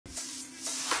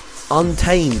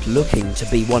Untamed looking to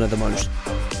be one of the most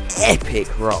epic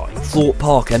rides. Thorpe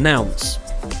Park announce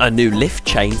a new lift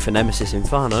chain for Nemesis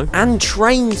Inferno and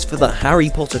trains for the Harry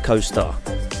Potter coaster,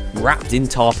 wrapped in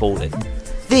tarpaulin.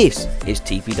 This is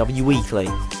TPW Weekly.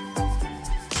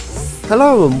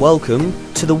 Hello and welcome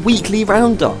to the weekly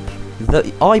roundup that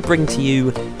I bring to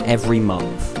you every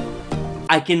month.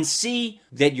 I can see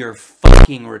that you're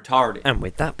fucking retarded. And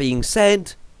with that being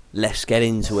said, let's get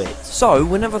into it. So,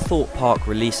 whenever Thorpe Park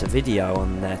release a video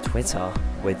on their Twitter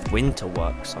with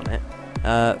Winterworks on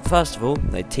it, first of all,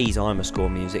 they tease I'm a Score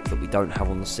music that we don't have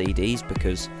on the CDs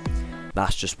because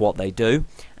that's just what they do.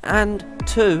 And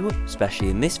two, especially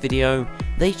in this video,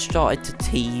 they started to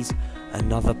tease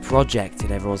another project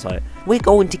and everyone's like, we're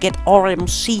going to get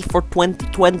RMC for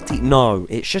 2020. No,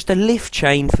 it's just a lift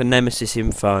chain for Nemesis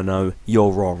Inferno.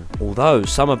 You're wrong. Although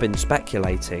some have been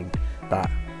speculating that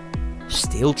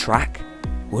Steel Track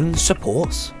wouldn't support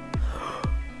us.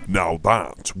 Now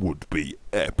that would be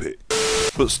epic.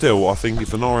 But still, I think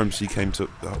if an RMC came to...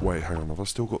 wait, hang on, have I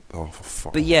still got... Oh, for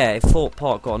fuck. But yeah, if Thorpe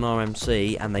Park got an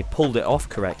RMC and they pulled it off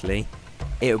correctly,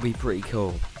 it would be pretty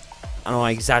cool. And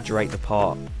I exaggerate the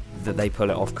part that they pull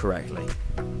it off correctly.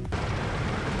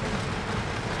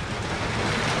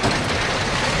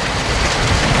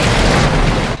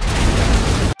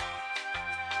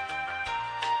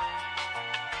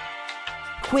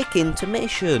 Quick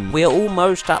intermission. We are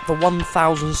almost at the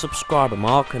 1,000 subscriber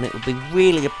mark and it would be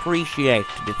really appreciated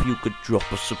if you could drop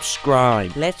a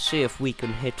subscribe. Let's see if we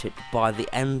can hit it by the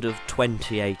end of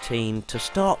 2018 to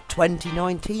start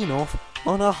 2019 off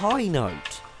on a high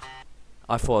note.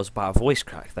 I thought it was about a voice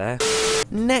crack there.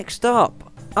 Next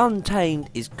up, Untamed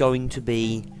is going to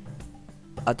be...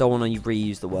 I don't want to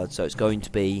reuse the word, so it's going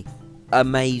to be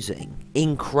amazing,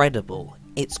 incredible.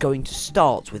 It's going to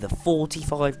start with a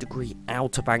 45-degree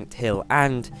outer banked hill,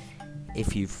 and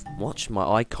if you've watched my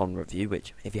Icon review,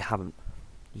 which if you haven't,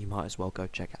 you might as well go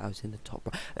check it out, it's in the top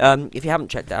right. If you haven't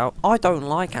checked it out, I don't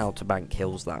like outer bank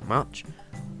hills that much.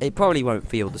 It probably won't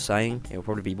feel the same, it'll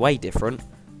probably be way different,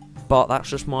 but that's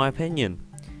just my opinion.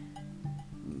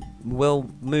 We'll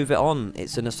move it on.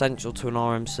 It's an essential to an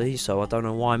RMC, so I don't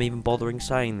know why I'm even bothering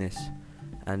saying this.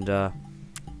 And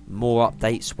more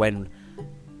updates when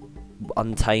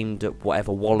Untamed at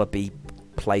whatever Wallaby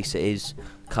place it is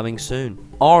coming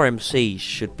soon. RMCs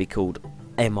should be called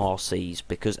MRCs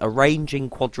because arranging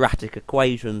quadratic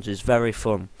equations is very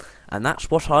fun, and that's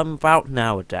what I'm about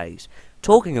nowadays.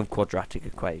 Talking of quadratic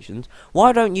equations,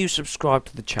 why don't you subscribe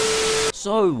to the channel?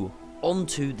 So,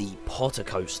 onto the Potter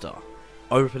coaster.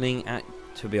 Opening at,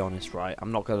 to be honest, right,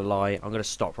 I'm not going to lie, I'm going to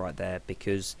stop right there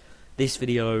because this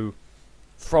video,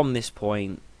 from this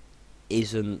point,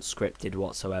 isn't scripted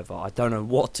whatsoever. I don't know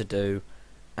what to do,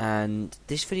 and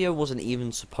this video wasn't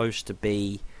even supposed to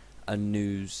be a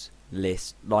news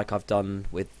list like I've done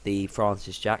with the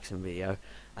Francis Jackson video,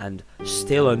 and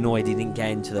still annoyed he didn't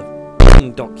get into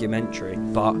the documentary,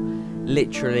 but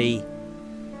literally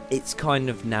it's kind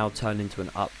of now turned into an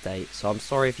update, so I'm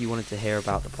sorry if you wanted to hear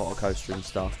about the Potter coaster and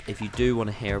stuff. If you do want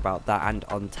to hear about that and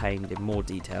Untamed in more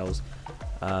details,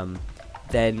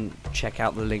 then check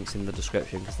out the links in the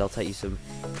description because they'll take you some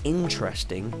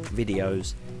interesting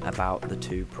videos about the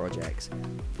two projects.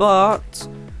 But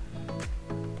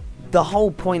the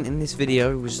whole point in this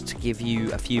video was to give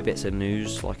you a few bits of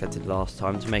news like I did last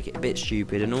time, to make it a bit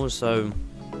stupid and also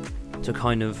to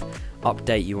kind of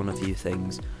update you on a few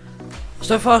things.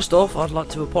 So first off, I'd like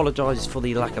to apologise for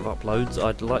the lack of uploads.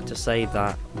 I'd like to say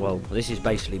that, well, this is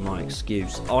basically my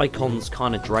excuse. Icons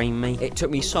kind of drain me. It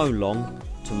took me so long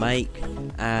to make,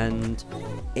 and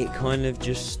it kind of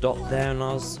just stopped there, and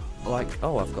I was like,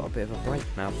 oh, I've got a bit of a break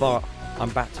now. But I'm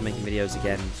back to making videos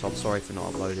again, so I'm sorry for not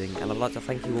uploading. And I'd like to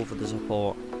thank you all for the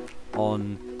support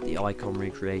on the Icon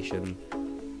recreation.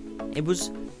 It was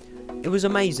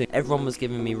amazing. Everyone was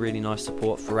giving me really nice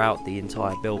support throughout the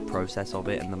entire build process of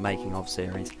it and the making of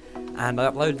series. And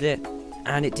I uploaded it,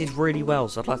 and it did really well.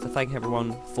 So I'd like to thank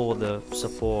everyone for the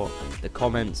support, the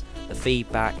comments, the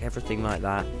feedback, everything like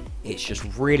that. It's just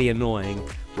really annoying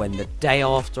when the day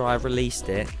after I released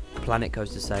it, Planet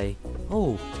goes to say,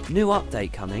 oh, new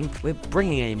update coming. We're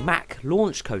bringing a Mac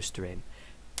launch coaster in.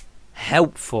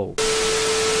 Helpful.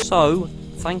 So,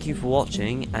 thank you for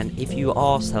watching, and if you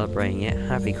are celebrating it,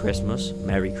 Happy Christmas,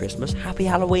 Merry Christmas, Happy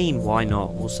Halloween, why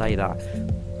not, we'll say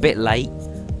that. Bit late,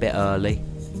 bit early,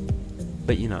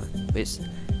 but you know, it's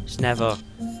never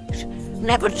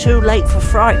too late for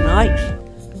Fright Night.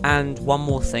 And one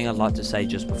more thing I'd like to say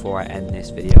just before I end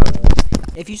this video.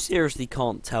 If you seriously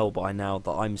can't tell by now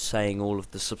that I'm saying all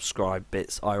of the subscribe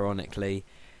bits ironically,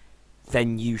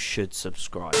 then you should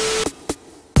subscribe.